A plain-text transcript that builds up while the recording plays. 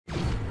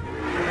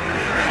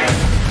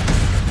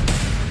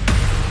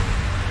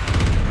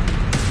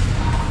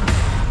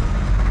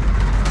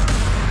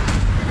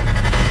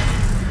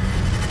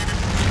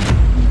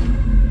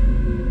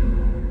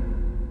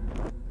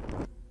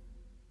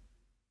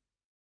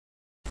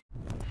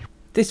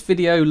This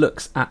video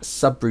looks at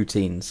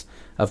subroutines,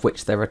 of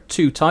which there are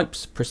two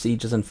types,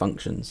 procedures and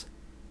functions.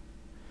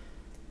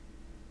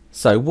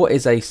 So what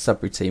is a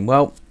subroutine?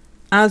 Well,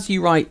 as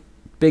you write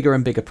bigger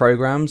and bigger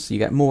programs, you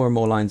get more and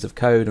more lines of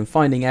code, and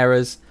finding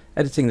errors,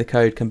 editing the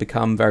code can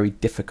become very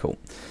difficult.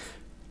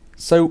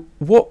 So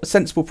what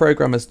sensible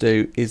programmers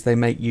do is they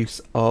make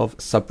use of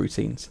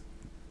subroutines.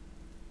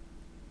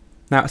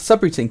 Now, a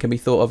subroutine can be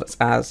thought of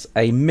as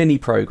a mini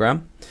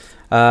program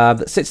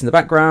that sits in the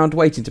background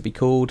waiting to be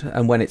called,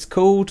 and when it's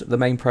called, the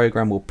main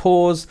program will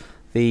pause,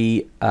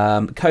 the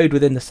code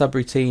within the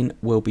subroutine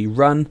will be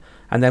run,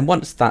 and then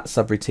once that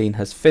subroutine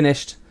has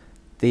finished,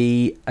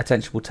 the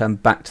attention will turn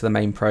back to the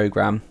main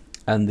program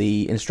and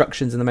the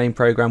instructions in the main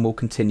program will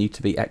continue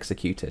to be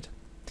executed.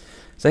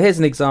 So here's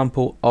an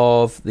example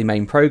of the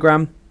main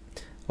program,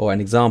 or an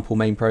example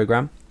main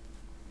program,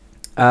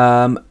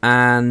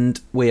 and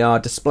we are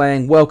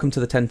displaying welcome to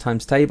the 10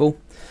 times table.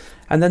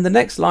 And then the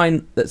next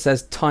line that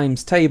says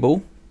times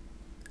table,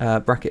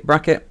 bracket,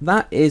 bracket,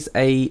 that is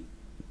a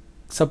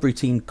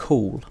subroutine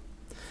call.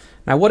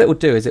 Now what it will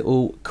do is it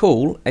will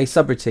call a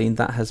subroutine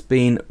that has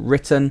been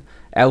written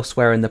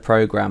elsewhere in the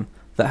program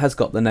that has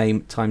got the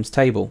name times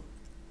table.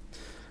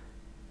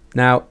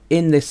 Now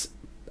in this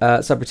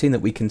subroutine that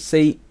we can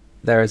see,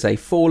 there is a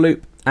for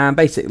loop, and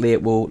basically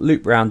it will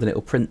loop round and it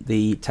will print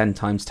the 10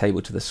 times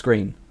table to the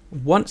screen.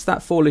 Once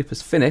that for loop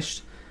is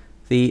finished,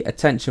 the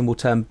attention will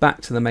turn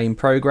back to the main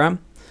program,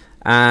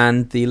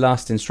 and the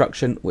last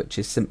instruction, which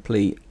is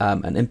simply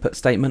an input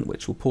statement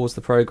which will pause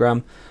the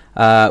program,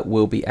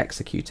 will be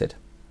executed.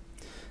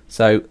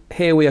 So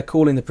here we are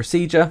calling the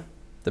procedure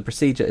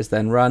is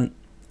then run,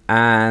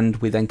 and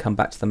we then come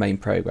back to the main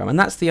program, and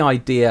that's the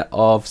idea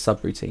of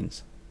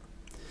subroutines.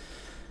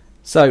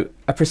 So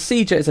a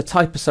procedure is a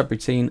type of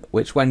subroutine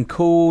which when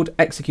called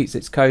executes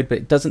its code, but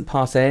it doesn't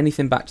pass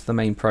anything back to the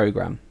main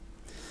program.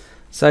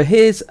 So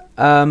here's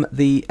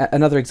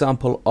another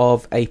example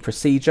of a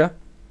procedure,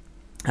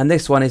 and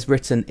this one is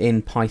written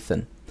in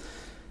Python.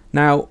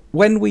 Now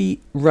when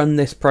we run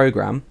this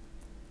program,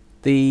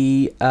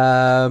 the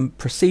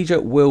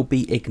procedure will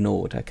be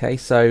ignored. Okay,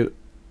 so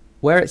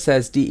where it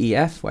says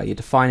def, where you're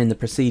defining the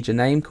procedure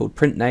name called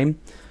print name,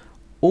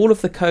 all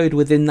of the code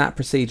within that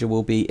procedure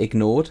will be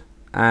ignored,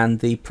 and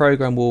the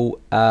program will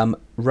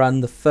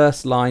run the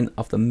first line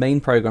of the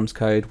main program's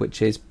code,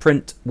 which is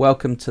print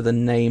welcome to the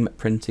name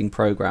printing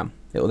program.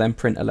 It will then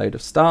print a load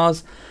of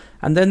stars,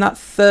 and then that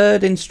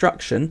third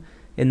instruction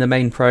in the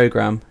main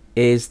program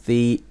is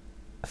the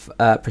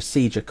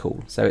procedure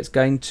call. So it's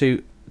going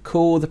to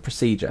call the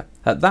procedure.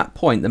 At that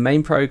point, the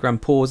main program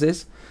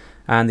pauses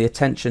and the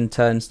attention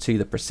turns to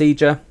the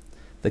procedure.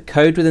 The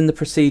code within the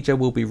procedure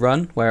will be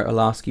run, where it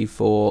will ask you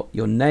for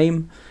your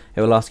name,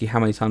 it will ask you how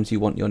many times you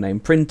want your name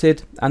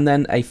printed, and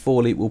then a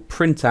for loop will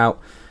print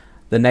out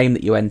the name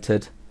that you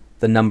entered,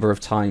 the number of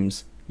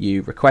times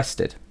you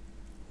requested.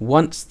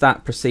 Once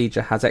that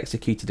procedure has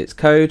executed its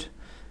code,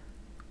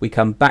 we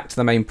come back to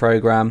the main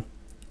program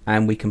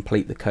and we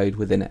complete the code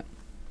within it.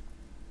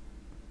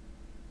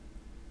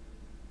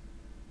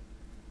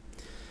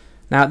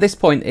 Now at this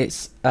point,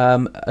 it's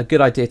a good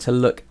idea to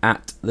look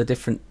at the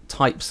different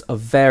types of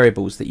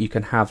variables that you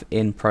can have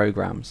in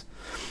programs.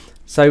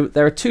 So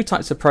there are two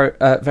types of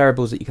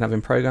variables that you can have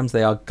in programs.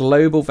 They are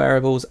global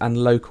variables and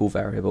local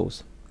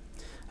variables.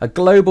 A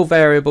global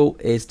variable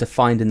is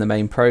defined in the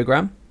main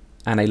program,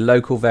 and a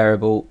local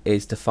variable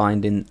is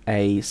defined in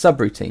a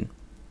subroutine.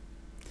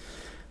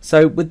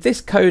 So with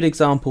this code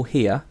example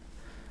here,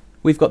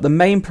 we've got the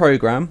main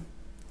program,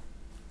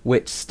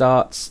 which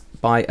starts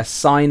by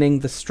assigning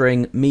the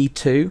string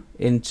me2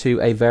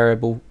 into a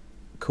variable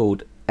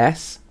called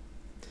s.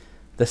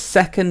 The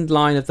second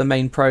line of the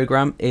main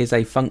program is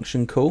a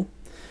function call.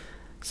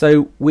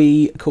 So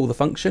we call the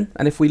function,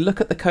 and if we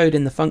look at the code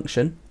in the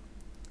function,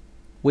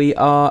 we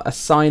are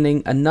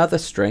assigning another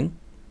string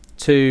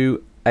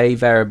to a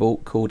variable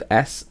called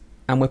s,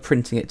 and we're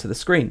printing it to the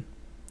screen.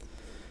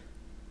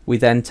 We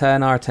then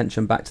turn our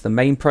attention back to the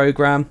main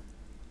program,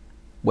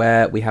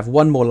 where we have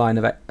one more line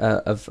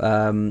of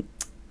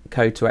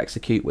code to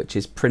execute, which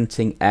is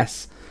printing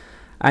s,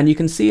 and you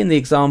can see in the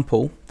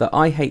example that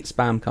I hate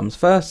spam comes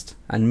first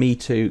and me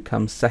too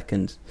comes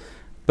second,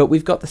 but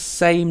we've got the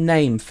same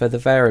name for the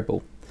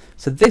variable.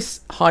 So this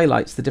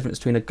highlights the difference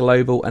between a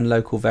global and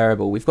local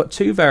variable. We've got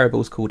two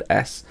variables called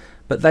s,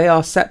 but they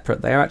are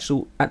separate. They are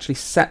actually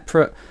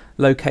separate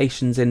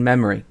locations in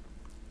memory.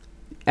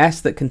 S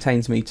that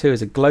contains me2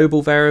 is a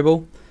global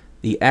variable.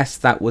 The s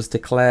that was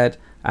declared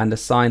and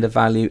assigned a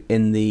value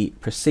in the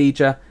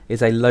procedure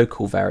is a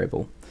local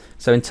variable.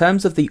 So in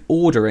terms of the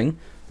ordering,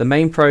 the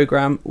main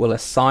program will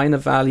assign a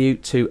value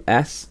to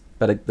s,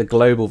 but the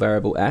global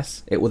variable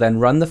s. It will then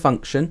run the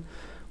function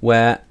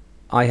where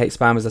I hate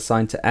spam is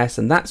assigned to s,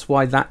 and that's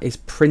why that is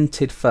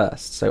printed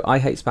first. So I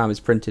hate spam is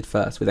printed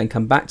first. We then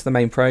come back to the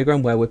main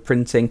program where we're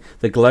printing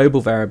the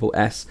global variable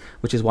s,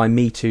 which is why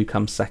me2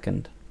 comes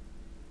second.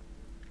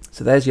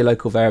 So there's your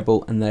local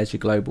variable and there's your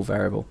global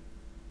variable.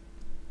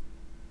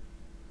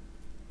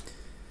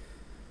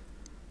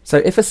 So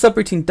if a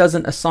subroutine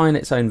doesn't assign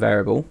its own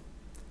variable,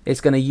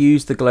 it's going to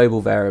use the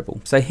global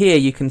variable. So here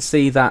you can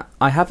see that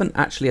I haven't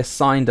actually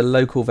assigned a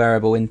local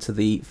variable into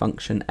the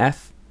function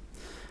f.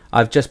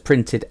 I've just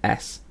printed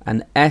s,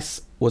 and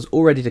s was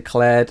already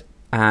declared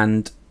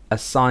and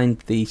assigned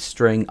the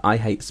string I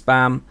hate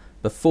spam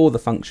before the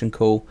function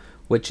call,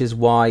 which is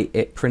why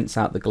it prints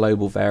out the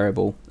global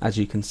variable, as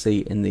you can see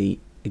in the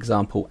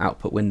example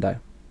output window.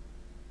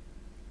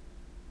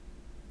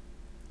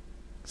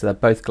 So they're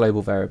both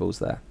global variables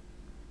there.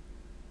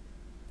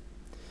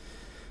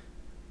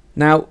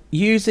 Now,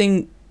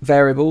 using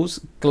variables,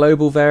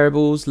 global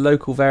variables,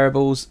 local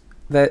variables,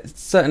 that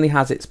certainly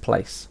has its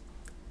place.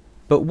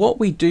 But what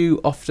we do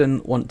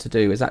often want to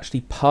do is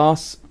actually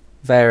pass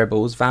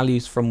variables,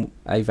 values from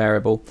a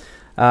variable,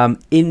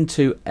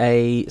 into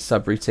a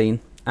subroutine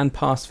and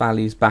pass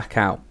values back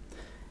out.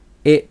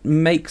 It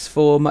makes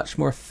for much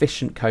more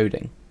efficient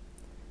coding.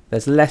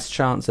 There's less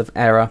chance of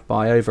error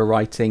by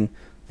overwriting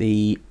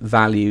the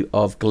value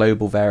of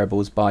global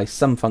variables by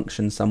some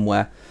function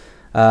somewhere.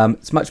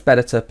 It's much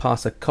better to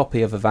pass a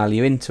copy of a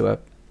value into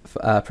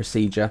a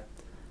procedure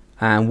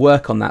and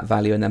work on that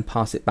value and then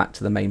pass it back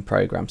to the main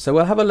program. So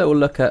we'll have a little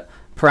look at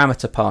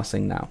parameter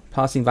passing now,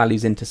 passing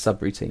values into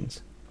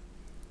subroutines.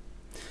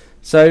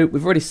 So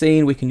we've already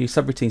seen we can use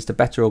subroutines to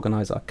better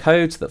organize our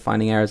code so that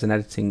finding errors and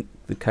editing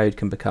the code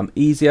can become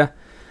easier.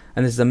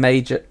 And this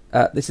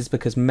is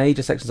because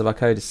major sections of our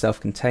code is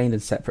self-contained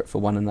and separate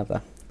from one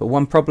another. But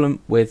one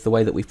problem with the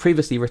way that we've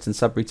previously written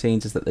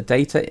subroutines is that the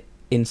data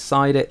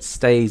inside it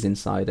stays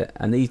inside it,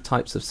 and these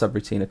types of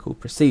subroutine are called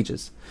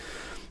procedures.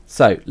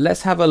 So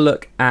let's have a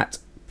look at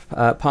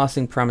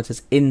passing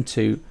parameters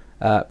into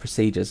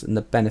procedures and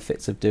the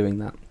benefits of doing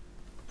that.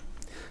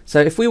 So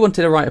if we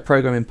wanted to write a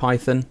program in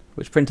Python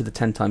which printed the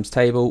 10 times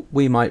table,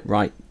 we might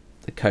write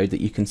the code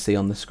that you can see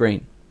on the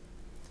screen.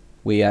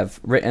 We have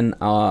written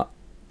our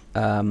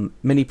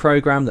mini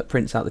program that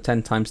prints out the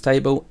 10 times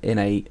table in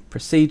a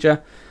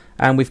procedure,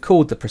 and we've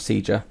called the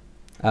procedure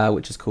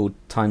which is called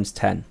times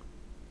 10.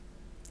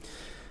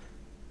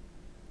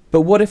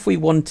 But what if we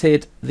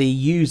wanted the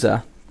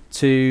user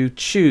to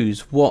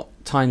choose what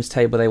times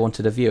table they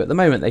wanted to view? At the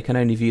moment they can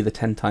only view the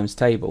 10 times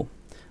table.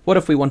 What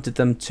if we wanted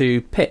them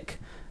to pick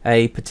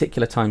a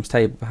particular times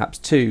table, perhaps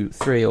 2,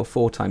 3 or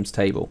 4 times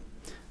table?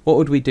 What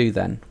would we do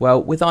then?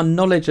 Well, with our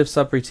knowledge of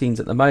subroutines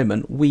at the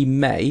moment, we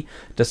may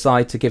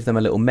decide to give them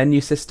a little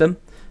menu system,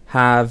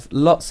 have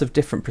lots of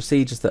different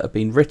procedures that have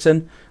been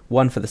written,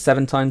 one for the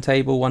 7 times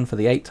table, one for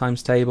the 8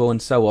 times table,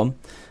 and so on.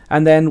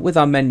 And then with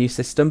our menu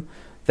system,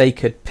 they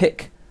could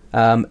pick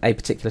a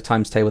particular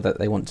times table that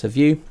they want to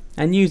view,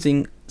 and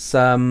using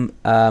some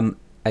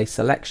a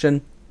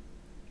selection,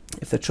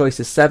 if the choice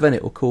is 7,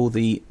 it will call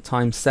the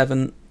times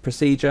 7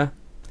 procedure.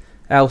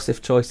 Else,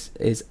 if choice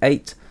is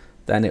 8,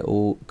 then it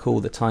will call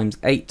the times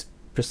 8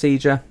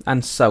 procedure,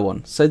 and so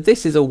on. So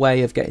this is a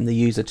way of getting the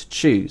user to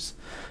choose.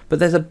 But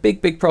there's a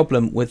big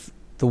problem with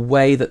the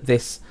way that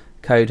this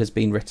code has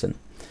been written.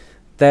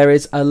 There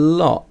is a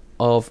lot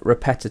of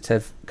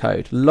repetitive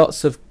code,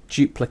 lots of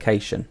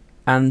duplication,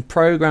 and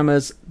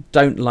programmers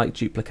don't like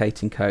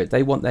duplicating code.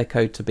 They want their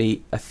code to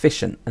be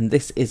efficient, and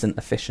this isn't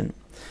efficient.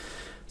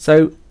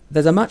 So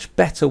there's a much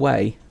better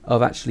way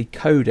of actually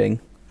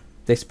coding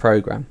this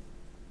program,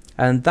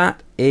 and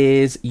that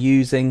is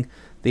using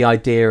the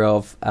idea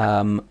of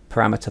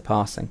parameter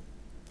passing.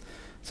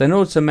 So in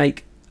order to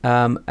make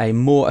a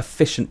more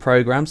efficient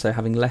program, so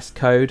having less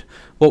code,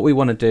 what we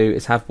want to do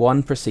is have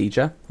one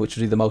procedure which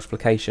will do the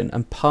multiplication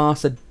and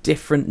pass a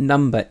different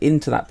number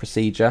into that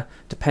procedure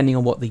depending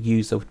on what the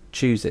user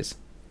chooses.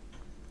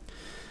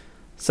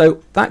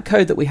 So that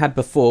code that we had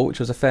before, which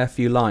was a fair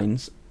few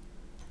lines,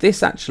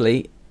 this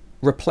actually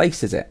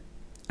replaces it,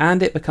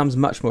 and it becomes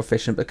much more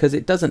efficient because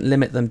it doesn't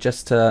limit them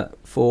just to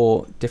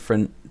 4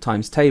 different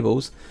times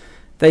tables.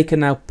 They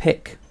can now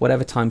pick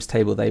whatever times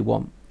table they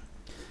want.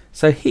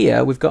 So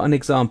here we've got an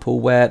example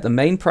where the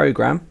main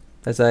program,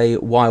 there's a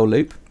while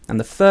loop, and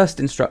the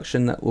first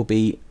instruction that will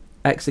be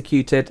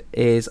executed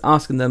is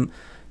asking them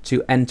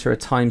to enter a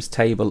times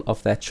table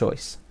of their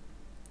choice.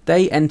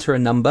 They enter a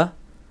number,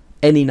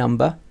 any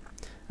number,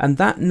 and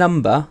that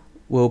number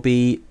will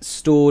be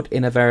stored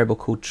in a variable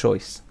called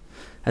choice.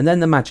 And then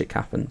the magic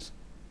happens.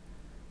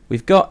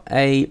 We've got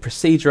a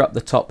procedure up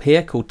the top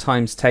here called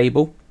times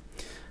table,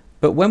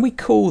 but when we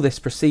call this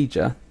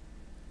procedure,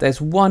 there's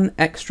one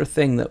extra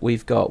thing that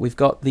we've got. We've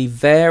got the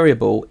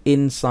variable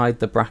inside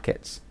the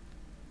brackets.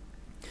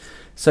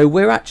 So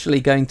we're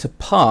actually going to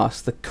pass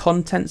the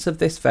contents of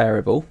this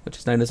variable, which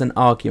is known as an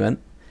argument,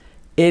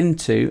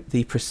 into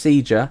the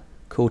procedure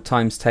called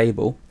times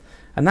table,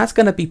 and that's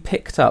going to be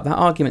picked up, that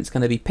argument's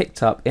going to be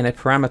picked up in a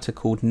parameter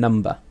called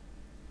number.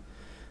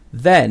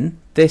 Then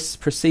this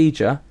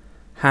procedure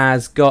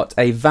has got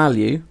a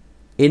value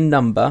in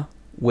number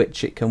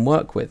which it can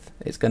work with.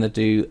 It's going to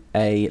do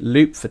a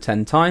loop for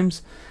 10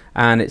 times,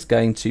 and it's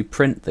going to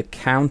print the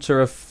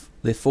counter of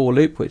the for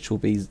loop, which will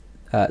be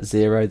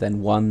 0,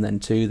 then 1, then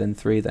 2, then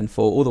 3, then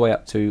 4, all the way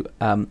up to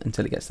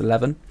until it gets to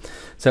 11.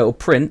 So it will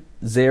print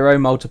 0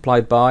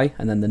 multiplied by,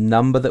 and then the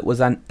number that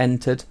was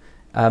entered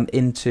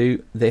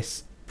into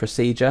this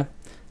procedure,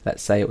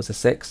 let's say it was a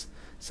 6.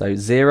 So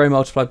 0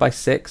 multiplied by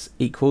 6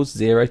 equals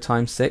 0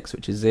 times 6,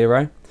 which is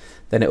 0.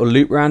 Then it will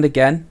loop around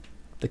again.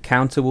 The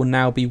counter will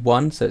now be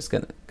 1, so it's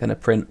going to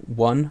print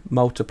 1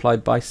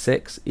 multiplied by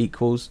 6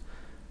 equals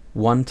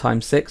 1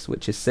 times 6,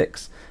 which is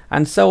 6,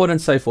 and so on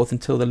and so forth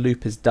until the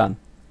loop is done.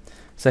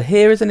 So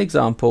here is an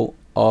example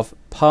of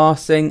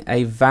passing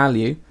a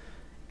value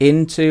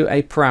into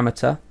a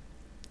parameter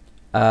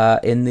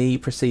in the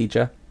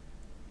procedure,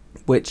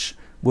 which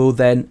will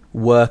then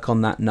work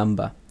on that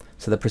number.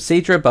 So the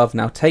procedure above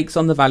now takes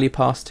on the value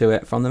passed to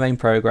it from the main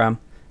program.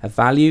 A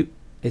value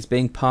is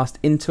being passed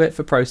into it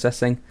for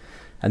processing,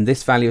 and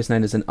this value is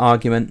known as an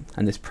argument,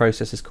 and this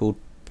process is called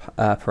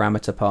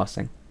parameter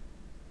passing.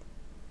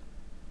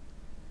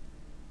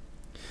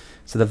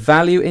 So the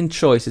value in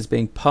choice is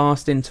being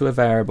passed into a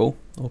variable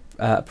or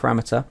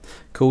parameter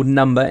called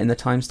number in the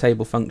times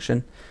table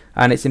function,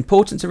 and it's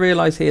important to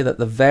realize here that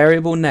the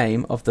variable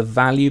name of the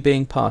value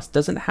being passed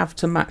doesn't have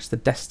to match the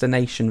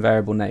destination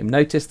variable name.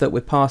 Notice that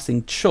we're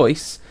passing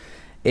choice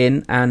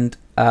in, and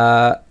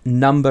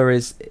number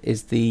is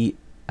the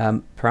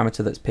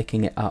parameter that's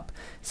picking it up.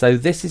 So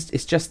this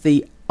is just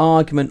the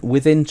argument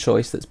within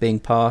choice that's being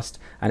passed,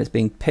 and it's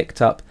being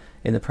picked up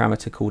in the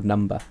parameter called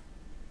number.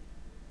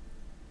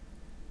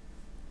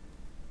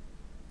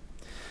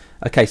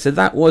 Okay, so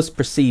that was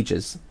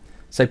procedures.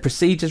 So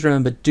procedures,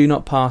 remember, do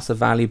not pass a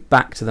value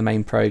back to the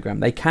main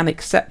program. They can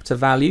accept a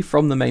value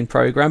from the main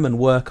program and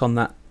work on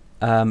that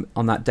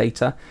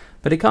data,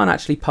 but it can't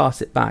actually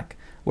pass it back,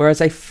 whereas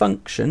a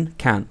function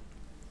can.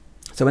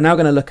 So we're now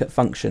going to look at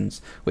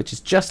functions, which is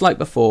just like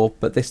before,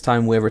 but this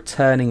time we're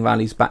returning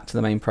values back to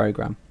the main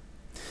program.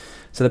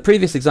 So the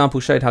previous example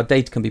showed how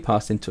data can be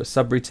passed into a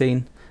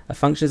subroutine. A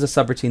function is a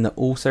subroutine that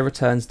also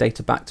returns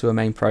data back to a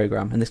main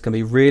program, and this can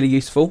be really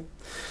useful.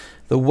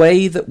 The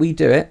way that we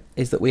do it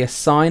is that we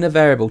assign a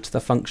variable to the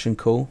function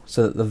call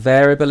so that the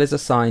variable is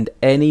assigned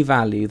any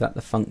value that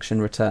the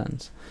function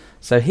returns.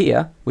 So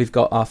here we've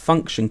got our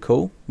function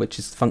call, which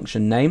is the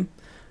function name.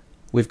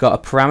 We've got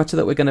a parameter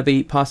that we're going to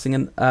be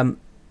passing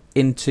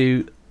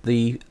into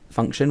the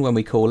function when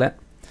we call it.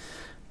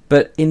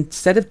 But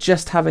instead of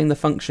just having the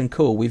function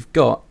call, we've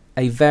got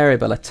a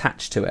variable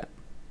attached to it.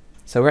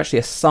 So we're actually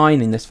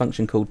assigning this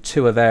function call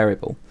to a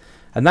variable.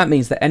 And that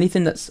means that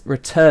anything that's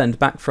returned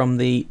back from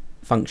the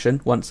function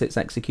once it's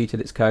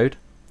executed its code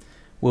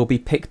will be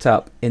picked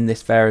up in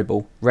this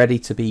variable, ready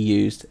to be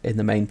used in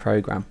the main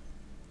program.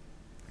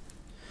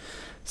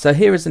 So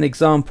here is an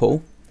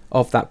example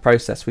of that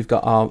process. We've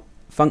got our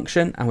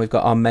function and we've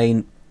got our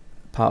main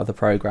part of the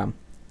program.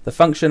 The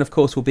function, of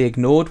course, will be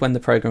ignored when the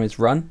program is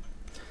run,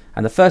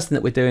 and the first thing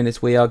that we're doing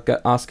is we are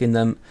asking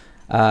them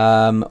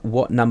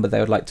what number they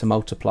would like to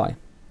multiply.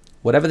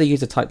 Whatever the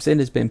user types in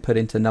is being put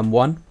into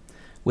num1.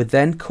 We're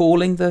then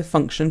calling the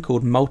function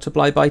called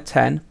multiply by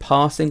 10,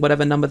 passing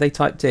whatever number they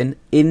typed in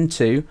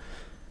into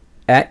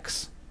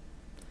x.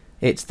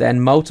 It's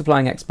then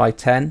multiplying x by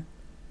 10.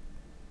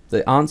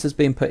 The answer is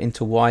being put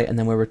into y, and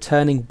then we're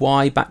returning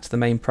y back to the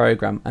main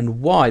program.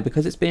 And y,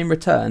 because it's being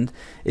returned,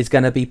 is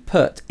going to be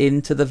put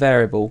into the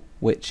variable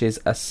which is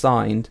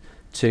assigned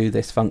to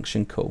this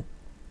function call.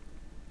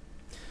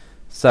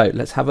 So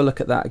let's have a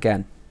look at that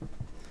again.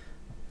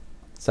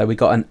 So we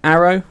got an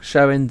arrow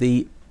showing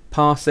the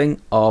passing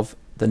of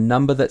the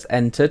number that's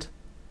entered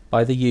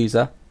by the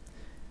user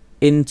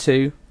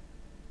into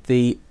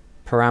the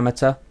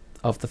parameter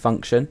of the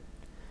function,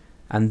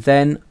 and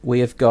then we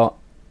have got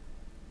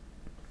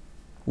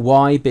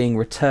y being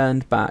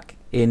returned back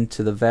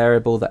into the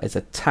variable that is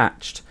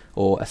attached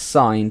or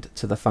assigned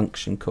to the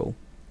function call.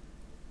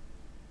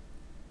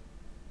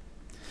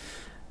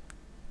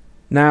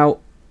 Now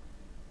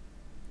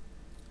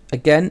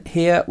again,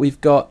 here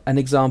we've got an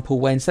example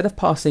where instead of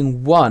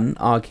passing one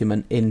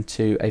argument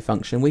into a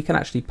function, we can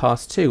actually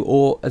pass two,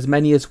 or as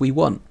many as we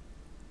want.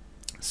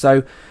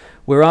 So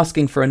we're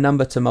asking for a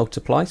number to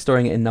multiply,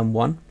 storing it in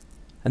num1,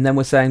 and then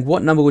we're saying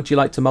what number would you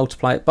like to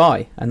multiply it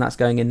by, and that's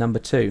going in number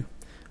 2.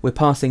 We're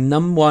passing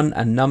num1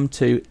 and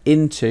num2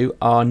 into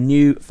our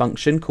new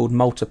function called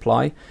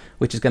multiply,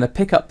 which is going to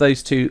pick up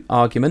those two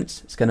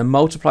arguments. It's going to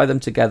multiply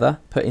them together,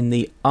 putting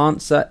the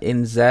answer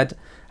in z,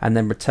 and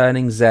then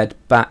returning z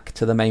back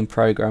to the main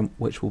program,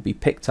 which will be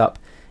picked up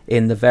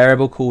in the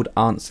variable called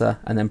answer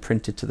and then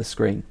printed to the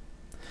screen.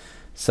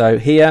 So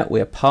here we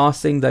are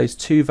passing those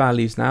two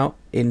values now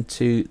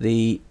into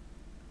the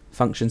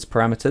function's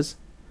parameters,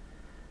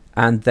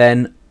 and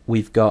then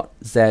we've got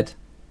z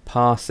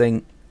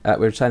passing, we're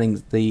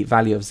returning the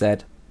value of z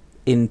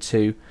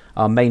into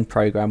our main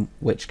program,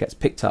 which gets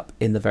picked up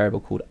in the variable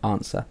called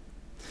answer.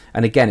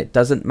 And again, it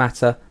doesn't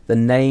matter, the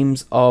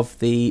names of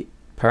the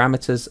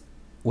parameters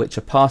which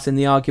are passing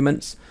the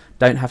arguments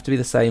don't have to be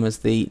the same as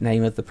the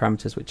name of the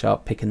parameters which are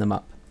picking them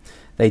up.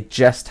 They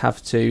just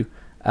have to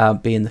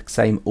be in the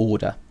same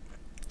order.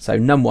 So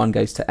num1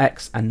 goes to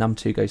x and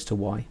num2 goes to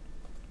y.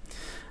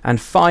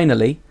 And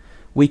finally,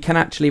 we can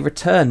actually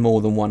return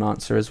more than one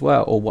answer as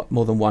well, or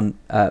more than one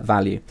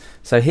value.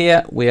 So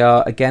here we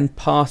are again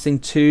passing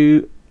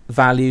two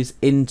values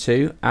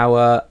into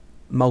our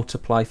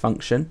multiply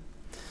function,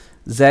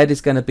 Z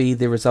is going to be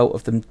the result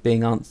of them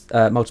being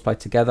multiplied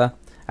together,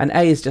 and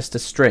A is just a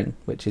string,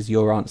 which is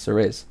your answer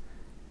is.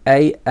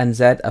 A and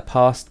Z are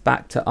passed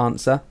back to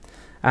answer,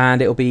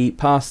 and it'll be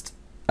passed.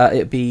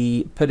 It'll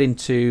be put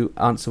into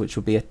answer, which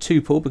will be a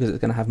tuple because it's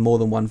going to have more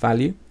than one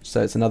value.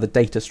 So it's another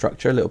data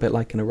structure, a little bit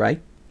like an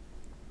array.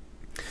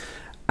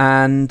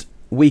 And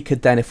we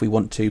could then, if we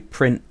want to,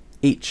 print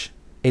each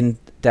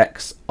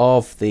index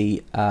of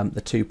the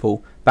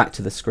tuple back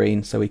to the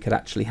screen, so we could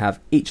actually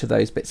have each of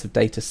those bits of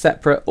data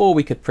separate, or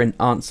we could print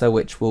answer,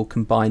 which will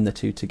combine the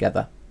two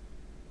together.